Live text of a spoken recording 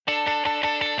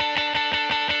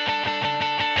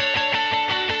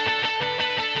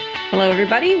Hello,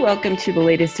 everybody. Welcome to the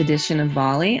latest edition of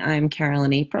Volley. I'm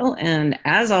Carolyn April, and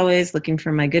as always, looking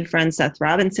for my good friend Seth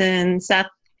Robinson. Seth.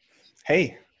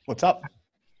 Hey, what's up?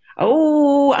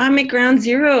 Oh, I'm at Ground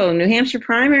Zero, New Hampshire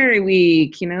primary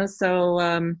week,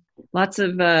 so lots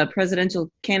of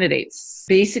presidential candidates,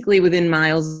 basically within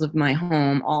miles of my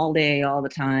home all day, all the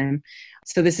time.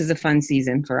 So this is a fun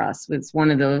season for us. It's one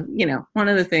of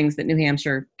the things that New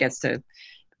Hampshire gets to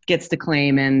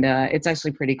claim, and it's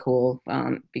actually pretty cool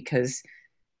because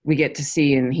we get to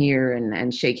see and hear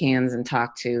and shake hands and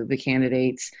talk to the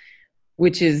candidates,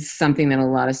 which is something that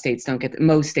most states don't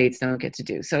get to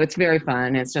do. So it's very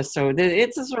fun. It's just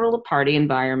it's a sort of a party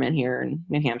environment here in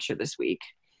New Hampshire this week.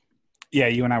 Yeah,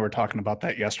 you and I were talking about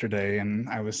that yesterday, and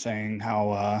I was saying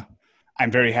how I'm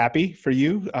very happy for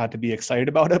you to be excited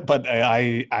about it, but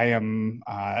I am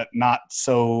not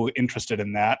so interested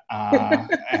in that.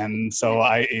 And so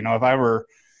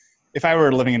if I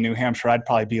were living in New Hampshire, I'd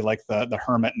probably be like the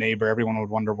hermit neighbor. Everyone would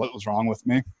wonder what was wrong with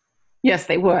me. Yes,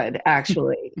 they would,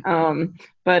 actually.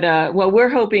 But we're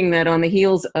hoping that on the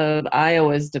heels of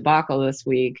Iowa's debacle this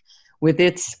week, with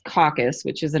its caucus,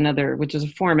 which is a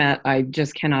format I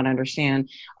just cannot understand,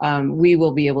 we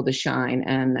will be able to shine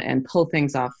and pull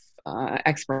things off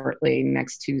expertly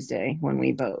next Tuesday when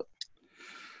we vote.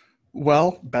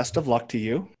 Well, best of luck to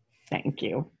you. Thank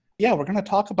you. Yeah, we're going to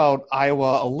talk about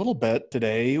Iowa a little bit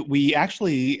today. We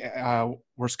actually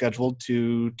were scheduled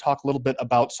to talk a little bit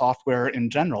about software in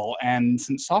general. And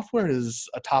since software is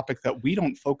a topic that we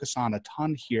don't focus on a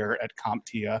ton here at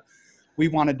CompTIA, we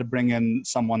wanted to bring in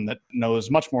someone that knows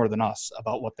much more than us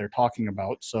about what they're talking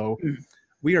about. So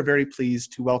we are very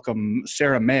pleased to welcome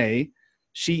Sarah Mei.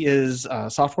 She is a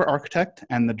software architect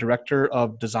and the director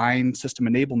of design system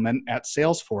enablement at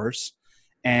Salesforce.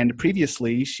 And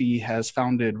previously, she has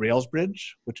founded RailsBridge,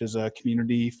 which is a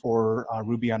community for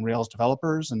Ruby on Rails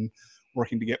developers and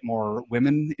working to get more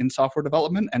women in software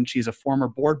development. And she's a former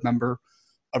board member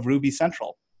of Ruby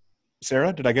Central.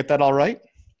 Sarah, did I get that all right?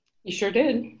 You sure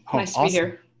did. Oh, nice awesome. To be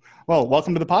here. Well,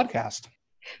 welcome to the podcast.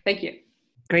 Thank you.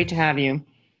 Great to have you.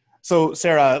 So,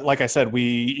 Sarah, like I said,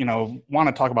 we want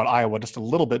to talk about Iowa just a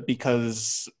little bit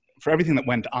because for everything that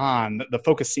went on, the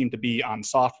focus seemed to be on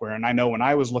software. And I know when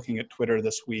I was looking at Twitter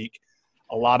this week,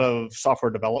 a lot of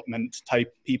software development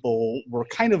type people were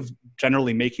kind of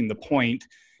generally making the point,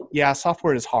 yeah,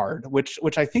 software is hard, which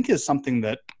I think is something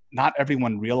that not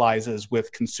everyone realizes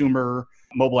with consumer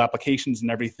mobile applications and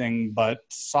everything, but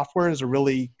software is a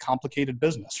really complicated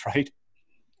business, right?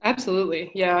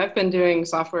 Absolutely. Yeah, I've been doing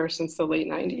software since the late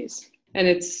 90s. And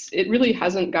it really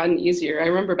hasn't gotten easier. I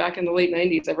remember back in the late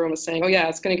 90s, everyone was saying, oh yeah,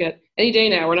 it's going to get any day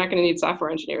now. We're not going to need software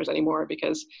engineers anymore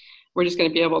because we're just going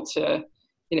to be able to,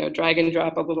 drag and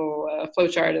drop a little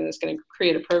flowchart and it's going to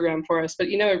create a program for us. But,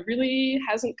 it really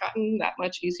hasn't gotten that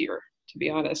much easier, to be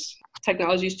honest.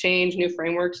 Technologies change, new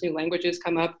frameworks, new languages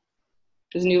come up.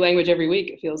 There's a new language every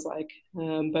week, it feels like.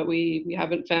 But we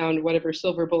haven't found whatever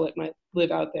silver bullet might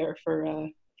live out there for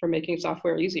making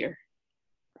software easier.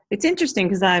 It's interesting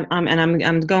because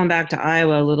I'm going back to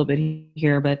Iowa a little bit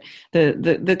here, but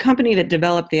the company that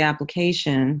developed the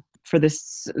application for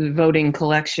this voting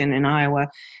collection in Iowa,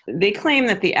 they claim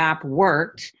that the app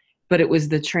worked, but it was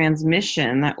the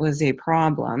transmission that was a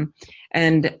problem.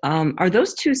 And are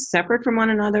those two separate from one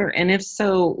another? And if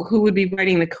so, who would be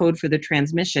writing the code for the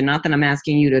transmission? Not that I'm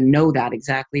asking you to know that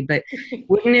exactly, but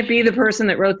wouldn't it be the person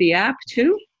that wrote the app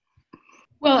too?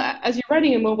 Well, as you're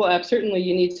writing a mobile app, certainly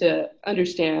you need to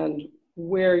understand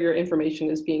where your information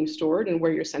is being stored and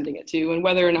where you're sending it to, and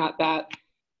whether or not that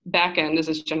backend, as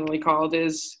it's generally called,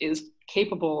 is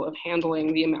capable of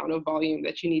handling the amount of volume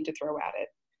that you need to throw at it.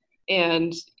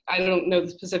 And I don't know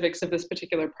the specifics of this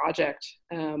particular project,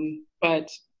 but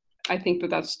I think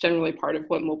that that's generally part of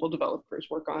what mobile developers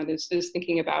work on is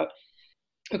thinking about,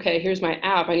 okay, here's my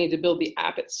app. I need to build the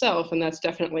app itself, and that's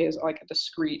definitely is like a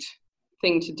discrete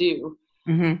thing to do.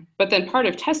 Mm-hmm. But then part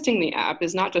of testing the app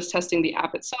is not just testing the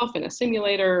app itself in a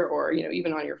simulator or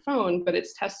even on your phone, but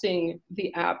it's testing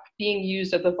the app being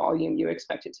used at the volume you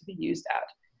expect it to be used at.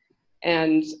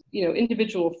 And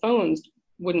individual phones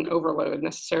wouldn't overload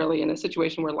necessarily in a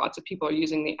situation where lots of people are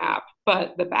using the app,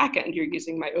 but the back end you're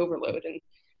using might overload, and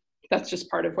that's just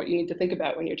part of what you need to think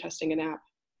about when you're testing an app.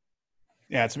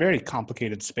 Yeah, it's a very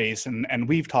complicated space. And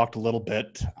we've talked a little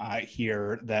bit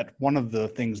here that one of the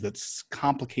things that's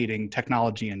complicating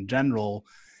technology in general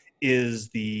is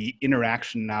the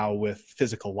interaction now with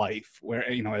physical life, where,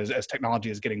 as technology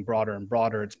is getting broader and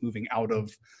broader, it's moving out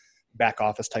of back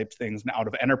office type things and out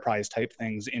of enterprise type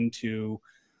things into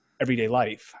everyday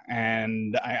life.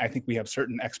 And I think we have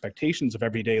certain expectations of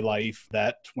everyday life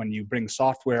that when you bring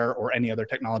software or any other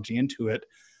technology into it,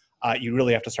 you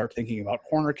really have to start thinking about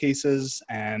corner cases,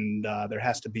 and there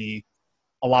has to be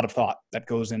a lot of thought that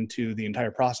goes into the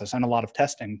entire process and a lot of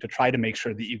testing to try to make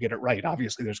sure that you get it right.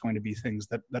 Obviously, there's going to be things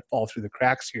that fall through the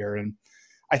cracks here. And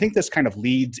I think this kind of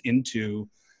leads into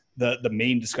the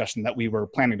main discussion that we were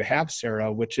planning to have,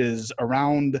 Sarah, which is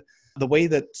around the way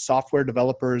that software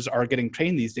developers are getting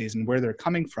trained these days and where they're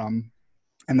coming from,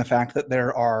 and the fact that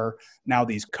there are now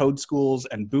these code schools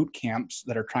and boot camps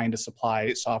that are trying to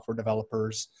supply software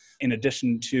developers in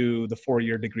addition to the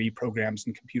 4-year degree programs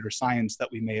in computer science that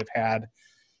we may have had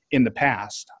in the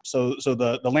past. So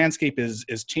the landscape is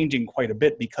changing quite a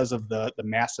bit because of the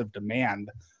massive demand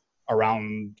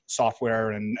around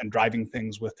software and driving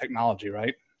things with technology,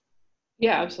 right?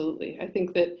 Yeah, absolutely. I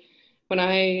think that when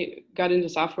I got into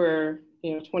software,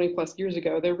 20 plus years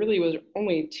ago, there really was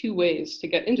only 2 ways to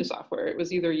get into software. It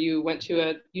was either you went to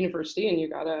a university and you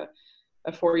got a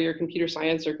 4-year computer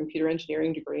science or computer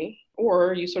engineering degree,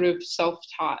 or you sort of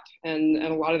self-taught. And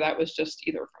a lot of that was just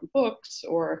either from books,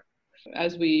 or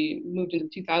as we moved into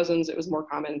the 2000s, it was more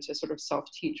common to sort of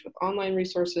self-teach with online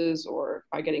resources or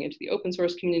by getting into the open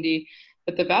source community.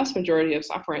 But the vast majority of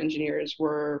software engineers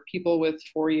were people with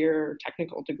 4-year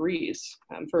technical degrees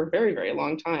for a very, very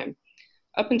long time.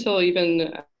 Up until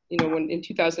even, when in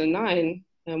 2009,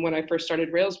 when I first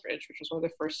started RailsBridge, which was one of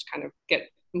the first kind of get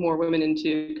more women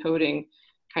into coding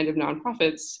kind of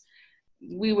nonprofits,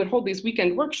 we would hold these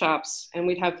weekend workshops and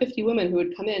we'd have 50 women who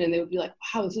would come in and they would be like,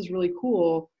 wow, this is really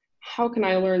cool. How can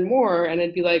I learn more? And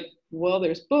I'd be like, well,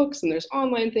 there's books and there's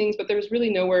online things, but there was really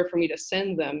nowhere for me to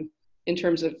send them in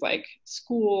terms of like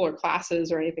school or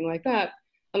classes or anything like that,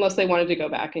 unless they wanted to go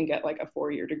back and get like a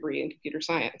 4-year degree in computer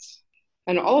science.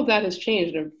 And all of that has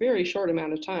changed in a very short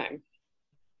amount of time.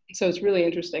 So it's really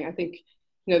interesting. I think,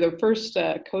 the first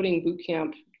coding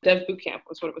bootcamp, Dev Bootcamp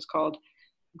was what it was called,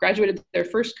 graduated their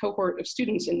first cohort of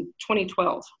students in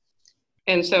 2012.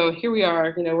 And so here we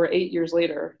are, we're 8 years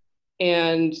later.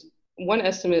 And one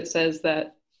estimate says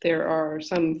that there are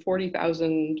some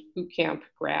 40,000 bootcamp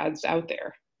grads out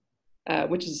there,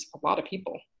 which is a lot of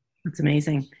people. That's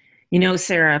amazing.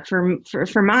 Sarah,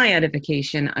 for my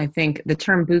edification, I think the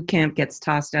term boot camp gets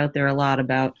tossed out there a lot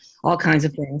about all kinds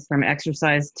of things, from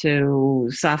exercise to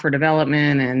software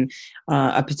development and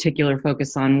a particular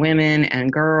focus on women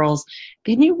and girls.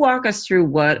 Can you walk us through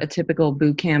what a typical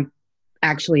boot camp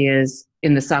actually is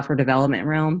in the software development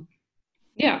realm?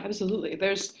 Yeah, absolutely.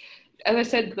 There's, as I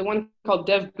said, the one called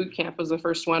Dev Bootcamp was the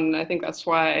first one. I think that's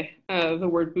why the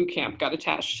word bootcamp got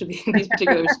attached to these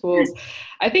particular schools.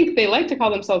 I think they like to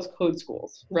call themselves code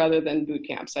schools rather than boot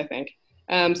camps, I think.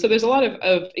 So there's a lot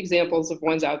of examples of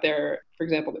ones out there. For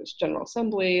example, there's General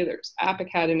Assembly, there's App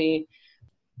Academy.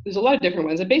 There's a lot of different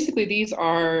ones. And basically, these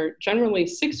are generally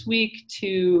 6-week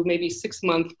to maybe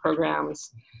 6-month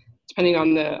programs, depending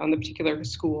on the particular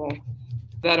school,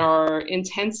 that are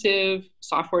intensive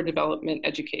software development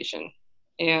education.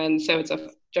 And so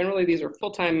generally these are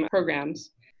full-time programs,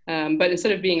 but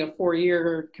instead of being a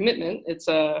 4-year commitment, it's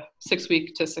a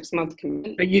 6-week to 6-month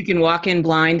commitment. But you can walk in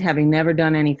blind, having never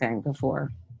done anything before.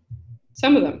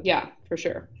 Some of them, yeah, for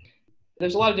sure.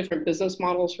 There's a lot of different business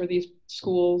models for these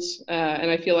schools, and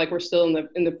I feel like we're still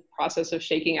in the process of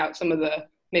shaking out some of the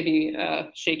maybe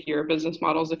shakier business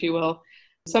models, if you will.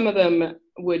 Some of them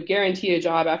would guarantee a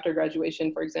job after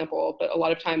graduation, for example, but a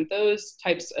lot of time those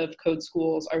types of code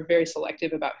schools are very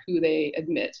selective about who they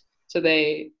admit. So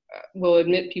they will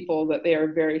admit people that they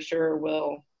are very sure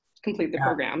will complete the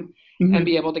program and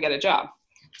be able to get a job.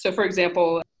 So for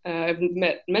example, I've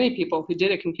met many people who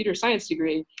did a computer science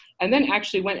degree and then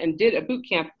actually went and did a boot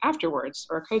camp afterwards,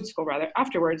 or a code school rather,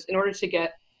 afterwards, in order to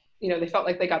get, they felt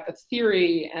like they got the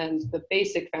theory and the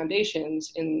basic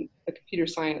foundations in the computer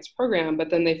science program, but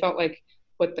then they felt like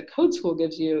what the code school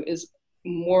gives you is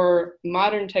more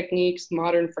modern techniques,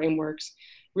 modern frameworks,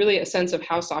 really a sense of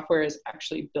how software is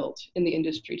actually built in the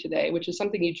industry today, which is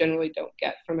something you generally don't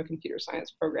get from a computer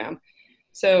science program.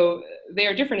 So they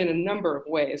are different in a number of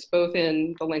ways, both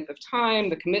in the length of time,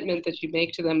 the commitment that you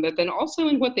make to them, but then also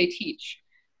in what they teach.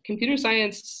 Computer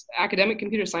science, academic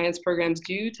computer science programs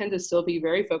do tend to still be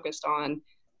very focused on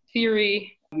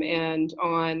theory and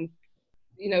on,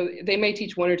 they may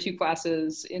teach 1 or 2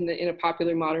 classes in a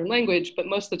popular modern language, but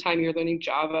most of the time you're learning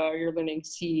Java or you're learning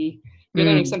C, you're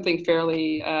learning something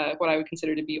fairly, what I would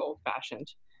consider to be old-fashioned,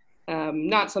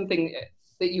 not something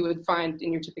that you would find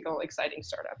in your typical exciting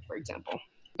startup, for example.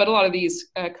 But a lot of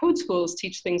these code schools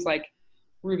teach things like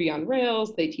Ruby on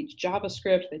Rails, they teach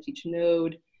JavaScript, they teach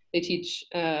Node, they teach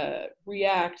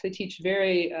React, they teach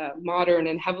very modern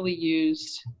and heavily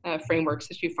used frameworks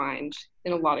that you find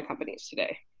in a lot of companies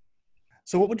today.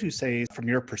 So what would you say from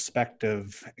your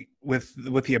perspective with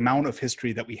the amount of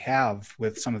history that we have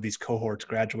with some of these cohorts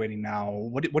graduating now,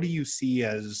 what do you see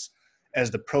as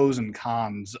the pros and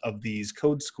cons of these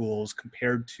code schools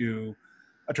compared to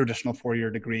a traditional four-year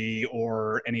degree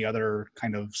or any other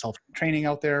kind of self-training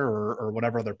out there or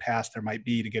whatever other paths there might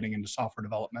be to getting into software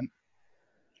development?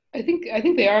 I think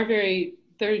they are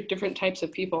they're different types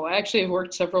of people. I actually have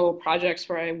worked several projects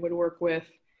where I would work with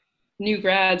new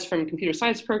grads from computer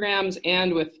science programs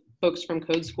and with folks from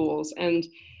code schools. And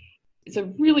it's a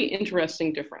really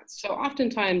interesting difference. So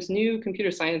oftentimes new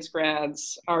computer science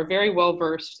grads are very well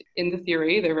versed in the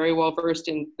theory. They're very well versed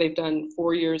they've done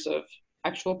 4 years of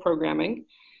actual programming.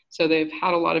 So they've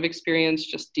had a lot of experience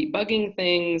just debugging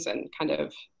things and kind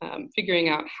of figuring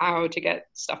out how to get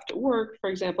stuff to work, for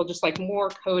example, just like more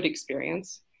code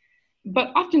experience. But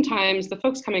oftentimes the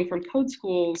folks coming from code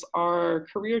schools are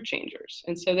career changers.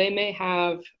 And so they may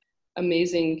have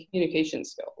amazing communication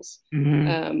skills.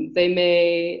 Mm-hmm. They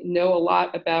may know a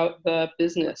lot about the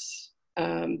business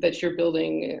that you're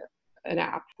building an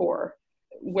app for.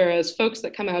 Whereas folks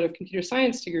that come out of computer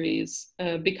science degrees,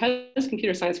 because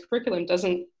computer science curriculum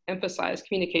doesn't emphasize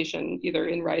communication either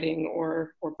in writing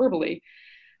or verbally,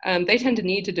 they tend to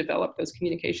need to develop those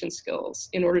communication skills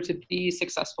in order to be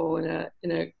successful in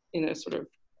a sort of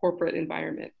corporate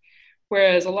environment.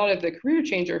 Whereas a lot of the career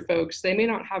changer folks, they may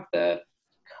not have the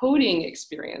coding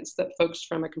experience that folks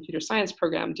from a computer science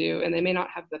program do, and they may not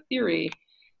have the theory,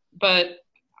 but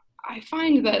I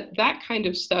find that kind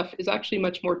of stuff is actually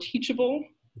much more teachable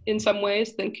in some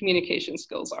ways than communication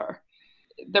skills are.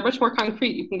 They're much more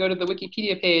concrete. You can go to the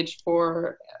Wikipedia page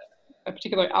for a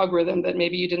particular algorithm that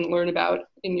maybe you didn't learn about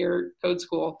in your code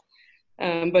school,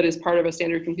 but is part of a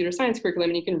standard computer science curriculum,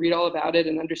 and you can read all about it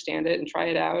and understand it and try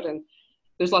it out. And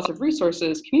there's lots of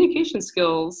resources. Communication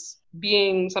skills,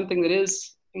 being something that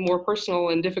is more personal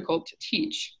and difficult to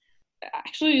teach,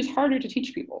 actually is harder to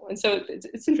teach people. And so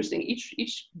it's interesting.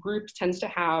 Each group tends to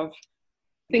have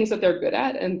things that they're good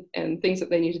at and things that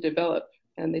they need to develop,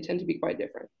 and they tend to be quite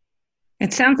different.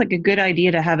 It sounds like a good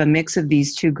idea to have a mix of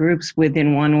these two groups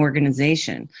within one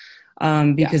organization,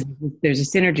 because there's a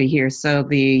synergy here. So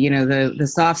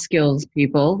the soft skills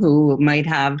people who might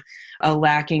have a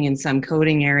lacking in some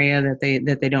coding area that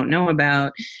they don't know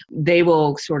about, they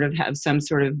will sort of have some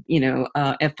sort of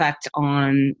effect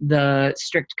on the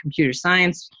strict computer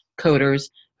science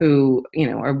coders who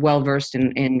are well versed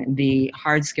in the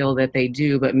hard skill that they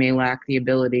do, but may lack the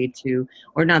ability to,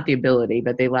 or not the ability,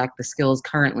 but they lack the skills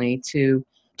currently to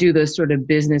do those sort of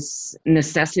business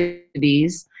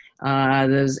necessities,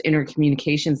 those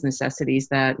intercommunications necessities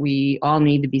that we all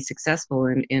need to be successful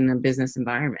in a business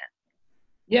environment.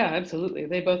 Yeah, absolutely.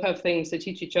 They both have things to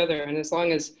teach each other. And as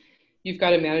long as you've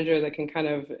got a manager that can kind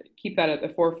of keep that at the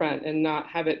forefront and not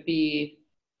have it be,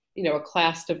 a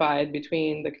class divide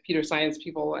between the computer science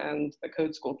people and the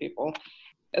code school people,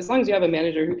 as long as you have a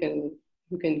manager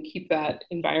who can keep that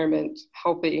environment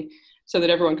healthy so that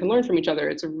everyone can learn from each other,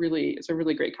 it's a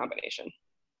really great combination.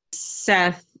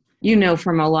 Seth,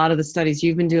 from a lot of the studies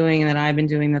you've been doing and that I've been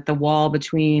doing, that the wall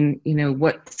between,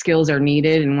 what skills are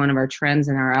needed, and one of our trends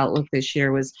in our outlook this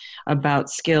year was about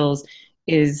skills,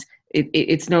 is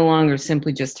it's no longer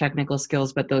simply just technical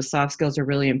skills, but those soft skills are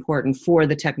really important for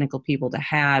the technical people to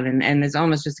have. And there's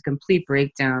almost just a complete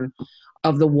breakdown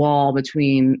of the wall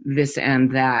between this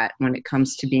and that when it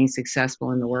comes to being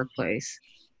successful in the workplace.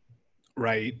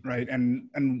 Right. And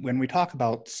when we talk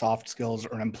about soft skills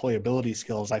or employability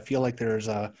skills, I feel like there's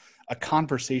a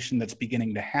conversation that's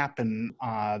beginning to happen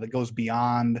that goes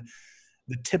beyond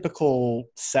the typical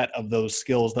set of those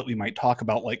skills that we might talk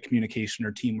about, like communication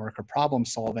or teamwork or problem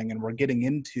solving. And we're getting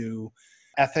into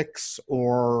ethics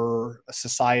or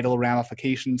societal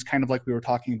ramifications, kind of like we were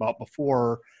talking about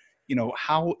before.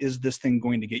 How is this thing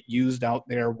going to get used out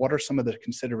there? What are some of the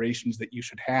considerations that you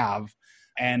should have?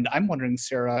 And I'm wondering,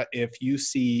 Sarah, if you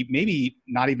see, maybe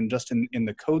not even just in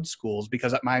the code schools,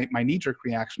 because my knee-jerk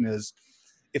reaction is,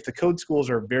 if the code schools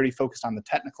are very focused on the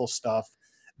technical stuff,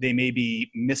 they may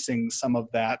be missing some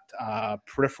of that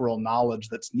peripheral knowledge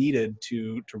that's needed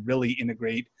to really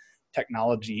integrate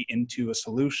technology into a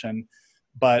solution.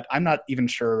 But I'm not even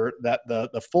sure that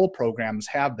the full programs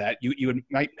have that. You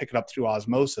might pick it up through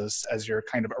osmosis as you're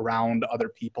kind of around other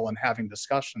people and having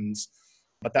discussions,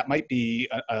 but that might be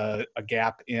a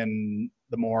gap in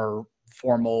the more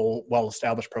formal,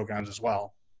 well-established programs as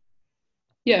well.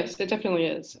 Yes, it definitely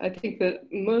is. I think that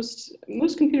most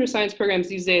computer science programs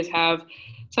these days have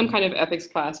some kind of ethics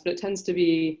class, but it tends to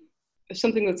be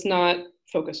something that's not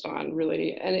focused on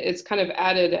really. And it's kind of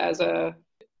added as a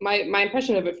my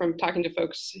impression of it from talking to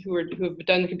folks who have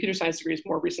done computer science degrees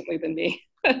more recently than me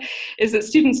is that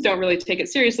students don't really take it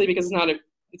seriously because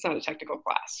it's not a technical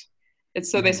class. It's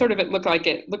so they sort of look at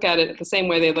it the same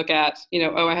way they look at,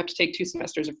 oh, I have to take 2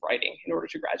 semesters of writing in order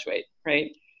to graduate,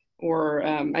 right? Or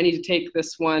I need to take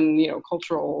this one,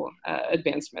 cultural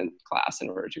advancement class in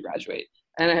order to graduate.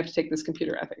 And I have to take this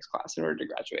computer ethics class in order to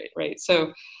graduate, right?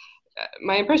 So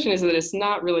my impression is that it's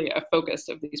not really a focus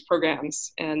of these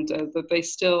programs, and that they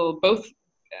still, both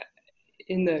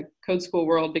in the code school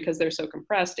world because they're so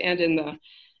compressed, and in the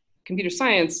computer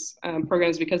science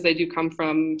programs because they do come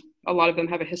from, a lot of them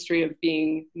have a history of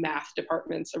being math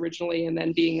departments originally, and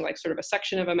then being like sort of a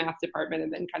section of a math department,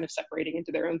 and then kind of separating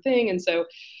into their own thing. And so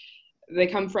they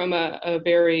come from a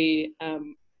very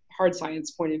hard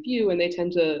science point of view, and they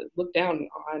tend to look down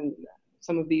on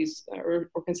some of these, or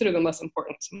consider them less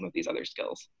important, some of these other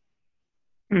skills.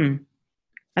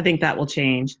 I think that will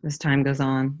change as time goes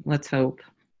on. Let's hope.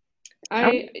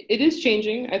 It is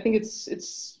changing. I think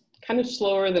it's kind of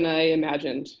slower than I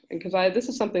imagined, because this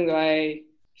is something that I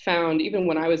found even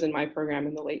when I was in my program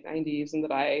in the late 90s, and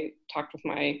that I talked with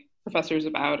my professors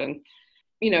about, and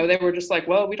they were just like,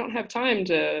 well, we don't have time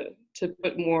to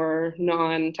put more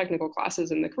non-technical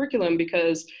classes in the curriculum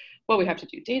because, well, we have to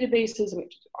do databases, and we have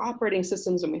to do operating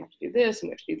systems, and we have to do this, and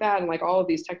we have to do that, and like all of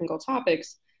these technical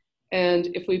topics. And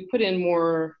if we put in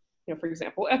more, for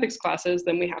example, ethics classes,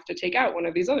 then we have to take out one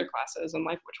of these other classes, and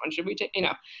like, which one should we take,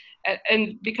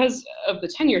 and because of the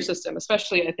tenure system,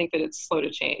 especially, I think that it's slow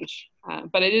to change,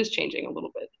 but it is changing a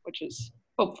little bit, which is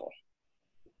hopeful.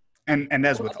 And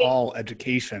as with all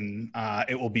education,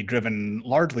 it will be driven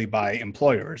largely by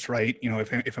employers, right?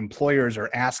 If employers are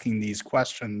asking these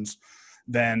questions,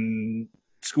 then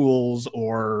schools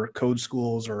or code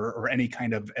schools or any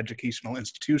kind of educational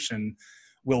institution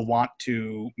will want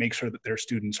to make sure that their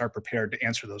students are prepared to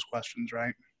answer those questions,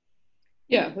 right?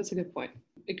 Yeah, that's a good point.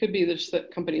 It could be just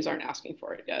that companies aren't asking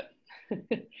for it yet.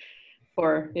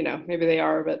 Or, maybe they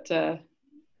are, but,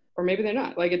 or maybe they're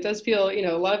not. Like, it does feel,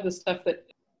 a lot of the stuff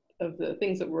of the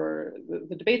things that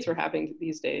the debates we're having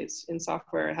these days in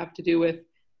software have to do with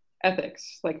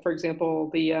ethics. Like, for example,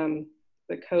 the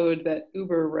code that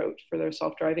Uber wrote for their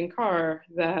self-driving car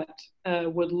that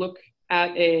would look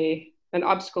at an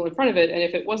obstacle in front of it, and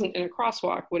if it wasn't in a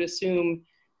crosswalk, would assume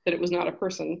that it was not a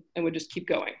person and would just keep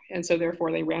going. And so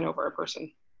therefore they ran over a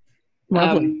person.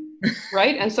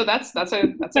 Right? And so that's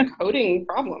a coding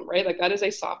problem, right? Like, that is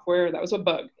that was a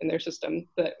bug in their system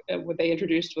that they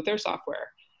introduced with their software.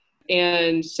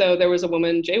 And so there was a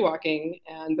woman jaywalking,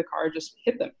 and the car just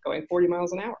hit them going 40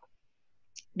 miles an hour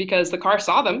because the car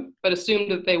saw them, but assumed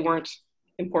that they weren't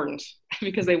important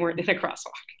because they weren't in a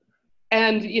crosswalk.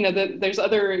 And, there's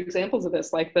other examples of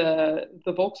this, like the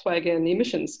Volkswagen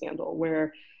emissions scandal,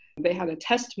 where they had a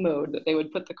test mode that they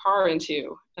would put the car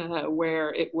into,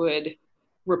 where it would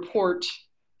report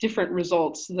different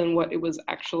results than what it was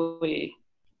actually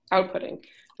outputting,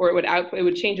 or it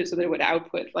would change it so that it would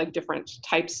output like different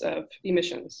types of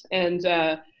emissions. And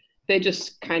they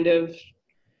just kind of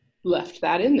left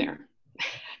that in there.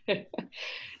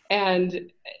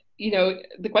 And,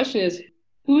 the question is,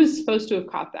 who is supposed to have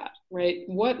caught that, right?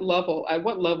 At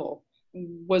what level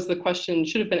was the question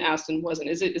should have been asked and wasn't?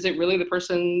 Is it really the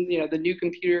person, the new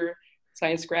computer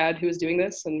science grad who was doing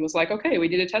this and was like, okay, we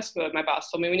need a test mode. My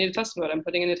boss told me we need a test mode. I'm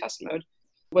putting in a test mode.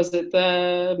 Was it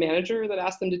the manager that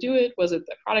asked them to do it? Was it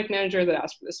the product manager that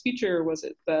asked for this feature? Was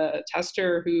it the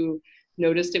tester who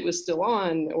noticed it was still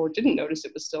on or didn't notice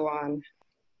it was still on?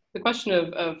 The question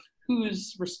of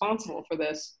who's responsible for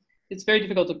this, it's very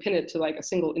difficult to pin it to like a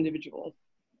single individual.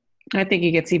 I think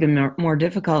it gets even more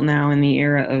difficult now in the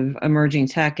era of emerging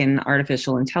tech and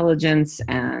artificial intelligence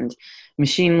and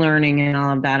machine learning and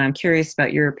all of that. I'm curious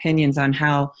about your opinions on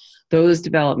how those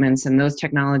developments and those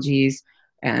technologies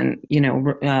and,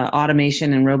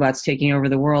 automation and robots taking over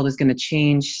the world is going to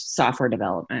change software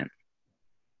development.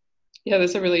 Yeah,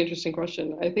 that's a really interesting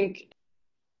question. I think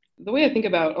the way I think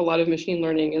about a lot of machine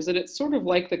learning is that it's sort of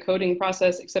like the coding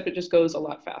process, except it just goes a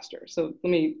lot faster. So let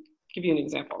me give you an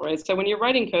example, right? So when you're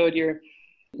writing code, you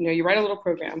write a little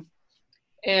program,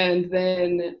 and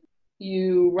then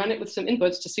you run it with some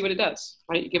inputs to see what it does,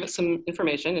 right? You give it some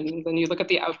information, and then you look at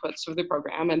the outputs of the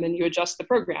program, and then you adjust the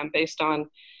program based on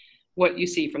what you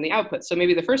see from the output. So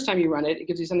maybe the first time you run it, it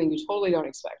gives you something you totally don't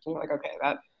expect. And you're like, okay,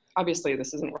 obviously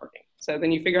this isn't working. So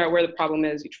then you figure out where the problem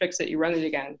is, you fix it, you run it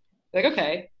again. You're like,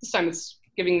 okay, this time it's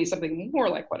giving me something more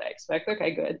like what I expect.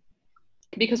 Okay, good.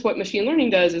 Because what machine learning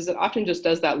does is it often just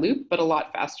does that loop, but a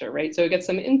lot faster, right? So it gets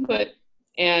some input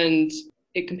and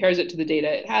it compares it to the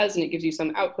data it has, and it gives you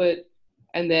some output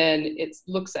And then it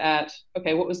looks at,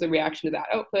 okay, what was the reaction to that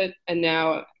output? And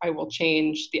now I will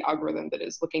change the algorithm that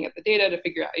is looking at the data to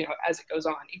figure out, as it goes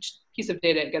on, each piece of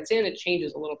data it gets in, it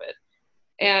changes a little bit.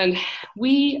 And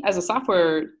we, as a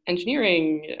software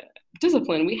engineering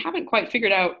discipline, we haven't quite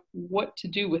figured out what to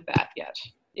do with that yet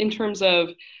in terms of,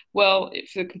 well,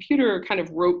 if the computer kind of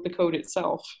wrote the code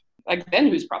itself, like then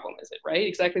whose problem is it, right?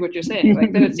 Exactly what you're saying.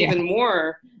 Like then it's Yeah. even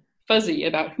more fuzzy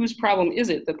about whose problem is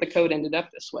it that the code ended up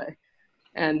this way,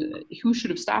 and who should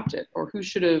have stopped it, or who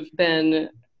should have been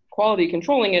quality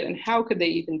controlling it, and how could they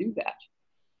even do that?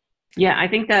 Yeah, I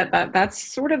think that's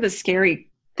sort of a scary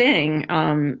thing.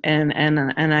 And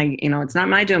I, it's not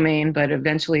my domain, but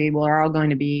eventually we're all going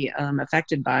to be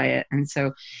affected by it. And so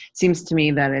it seems to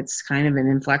me that it's kind of an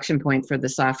inflection point for the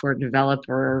software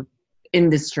developer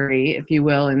industry, if you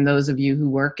will, and those of you who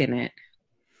work in it.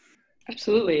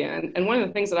 Absolutely. And one of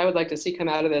the things that I would like to see come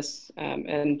out of this,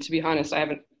 and to be honest, I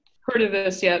haven't heard of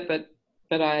this yet, but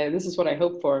this is what I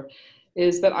hope for,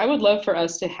 is that I would love for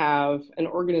us to have an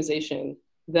organization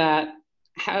that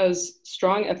has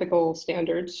strong ethical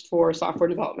standards for software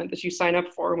development that you sign up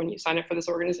for when you sign up for this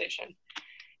organization,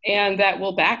 and that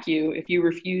will back you if you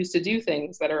refuse to do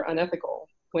things that are unethical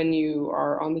when you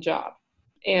are on the job.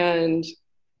 And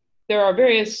there are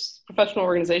various professional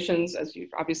organizations, as you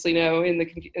obviously know, in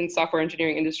the software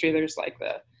engineering industry. There's like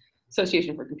the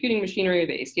Association for Computing Machinery,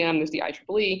 the ACM, there's the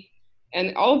IEEE,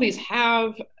 and all of these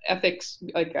have ethics,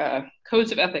 like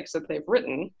codes of ethics that they've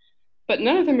written, but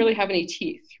none of them really have any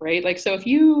teeth, right? Like, so if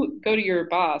you go to your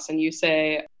boss and you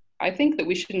say, I think that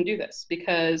we shouldn't do this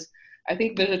because I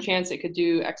think there's a chance it could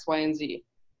do X, Y, and Z,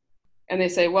 and they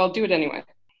say, well, do it anyway.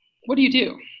 What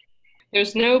do?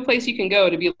 There's no place you can go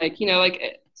to be like,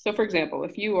 so for example,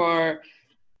 if you are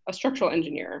a structural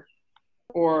engineer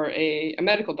or a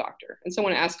medical doctor and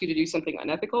someone asks you to do something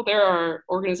unethical, there are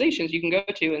organizations you can go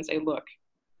to and say, look,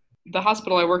 the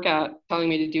hospital I work at telling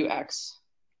me to do X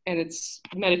and it's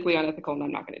medically unethical and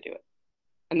I'm not going to do it.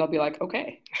 And they'll be like,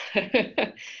 okay,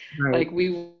 right. Like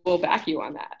we will back you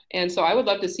on that. And so I would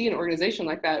love to see an organization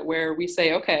like that where we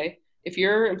say, okay, if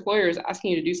your employer is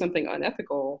asking you to do something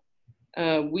unethical,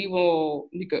 we will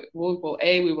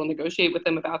negotiate with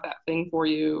them about that thing for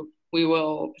you. We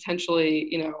will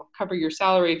potentially, cover your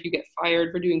salary if you get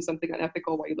fired for doing something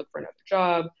unethical while you look for another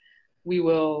job. We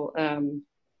will,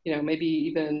 maybe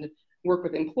even work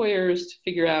with employers to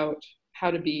figure out how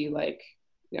to be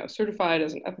certified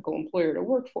as an ethical employer to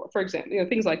work for example,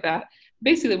 things like that.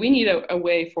 Basically, we need a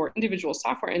way for individual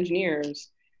software engineers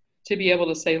to be able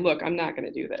to say, look, I'm not going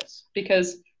to do this,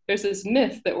 because there's this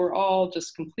myth that we're all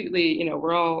just completely,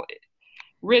 we're all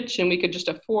rich and we could just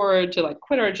afford to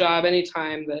quit our job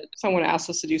anytime that someone asks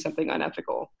us to do something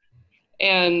unethical.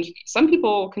 And some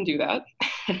people can do that,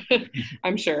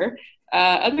 I'm sure.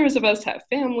 Others of us have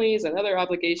families and other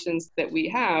obligations that we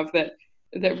have that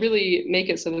really make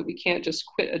it so that we can't just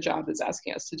quit a job that's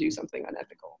asking us to do something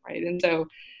unethical, right? And so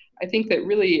I think that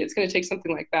really it's going to take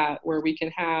something like that where we can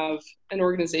have an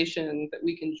organization that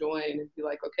we can join and be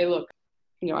like, okay, look,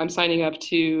 I'm signing up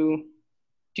to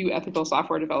do ethical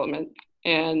software development,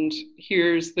 and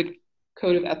here's the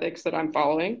code of ethics that I'm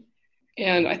following.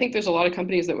 And I think there's a lot of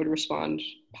companies that would respond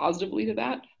positively to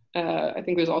that. I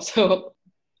think there's also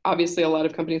obviously a lot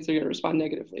of companies that are going to respond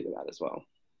negatively to that as well.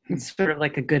 It's sort of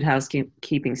like a good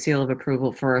housekeeping seal of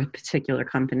approval for a particular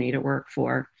company to work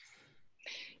for.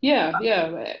 Yeah.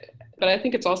 But I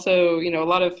think it's also, a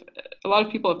lot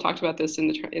of people have talked about this in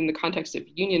the context of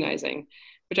unionizing,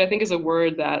 which I think is a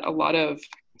word that a lot of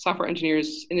software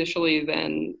engineers initially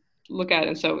then look at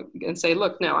and say,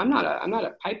 look, no, I'm not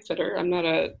a pipe fitter. I'm not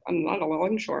a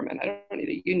longshoreman. I don't need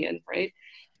a union, right?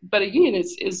 But a union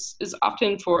is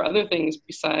often for other things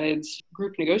besides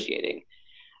group negotiating.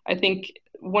 I think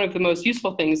one of the most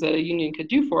useful things that a union could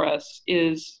do for us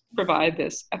is provide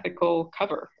this ethical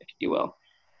cover, if you will,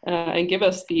 and give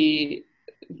us the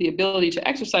ability to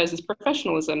exercise this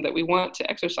professionalism that we want to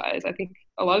exercise. I think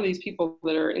a lot of these people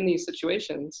that are in these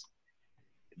situations,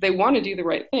 they want to do the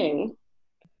right thing,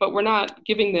 but we're not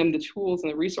giving them the tools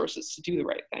and the resources to do the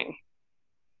right thing.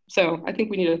 So I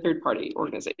think we need a third-party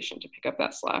organization to pick up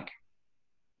that slack.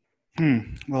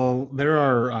 Well, there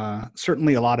are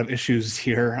certainly a lot of issues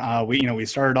here. We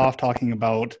started off talking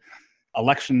about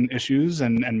election issues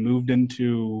and moved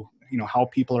into how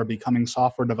people are becoming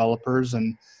software developers,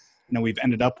 and we've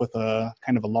ended up with a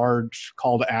kind of a large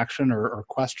call to action or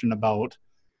question about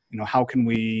how can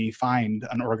we find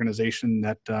an organization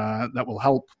that will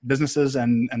help businesses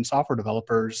and software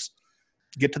developers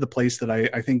get to the place that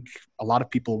I think a lot of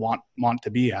people want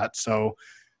to be at. So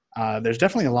there's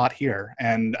definitely a lot here,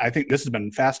 and I think this has been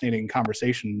a fascinating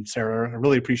conversation, Sarah. I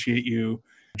really appreciate you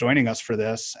joining us for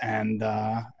this. And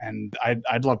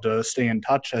I'd love to stay in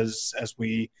touch as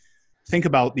we think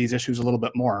about these issues a little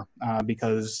bit more,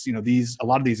 because a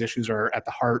lot of these issues are at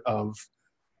the heart of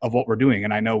what we're doing.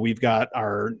 And I know we've got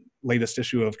our latest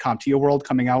issue of CompTIA World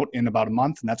coming out in about a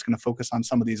month, and that's going to focus on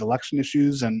some of these election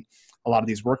issues, and a lot of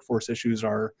these workforce issues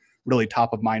are really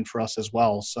top of mind for us as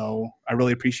well. So I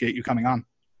really appreciate you coming on.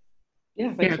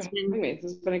 Yeah, thanks for having me.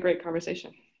 This has been a great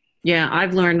conversation. Yeah,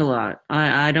 I've learned a lot.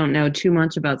 I don't know too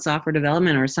much about software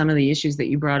development or some of the issues that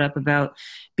you brought up about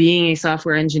being a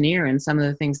software engineer and some of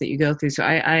the things that you go through. So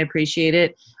I appreciate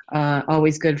it.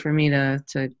 Always good for me to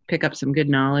pick up some good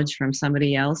knowledge from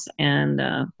somebody else. And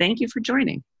thank you for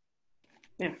joining.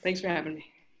 Yeah, thanks for having me.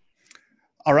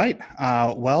 All right.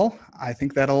 Well, I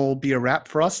think that'll be a wrap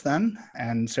for us then.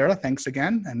 And Sarah, thanks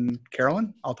again. And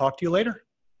Carolyn, I'll talk to you later.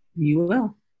 You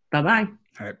will. Bye-bye.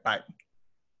 All right. Bye.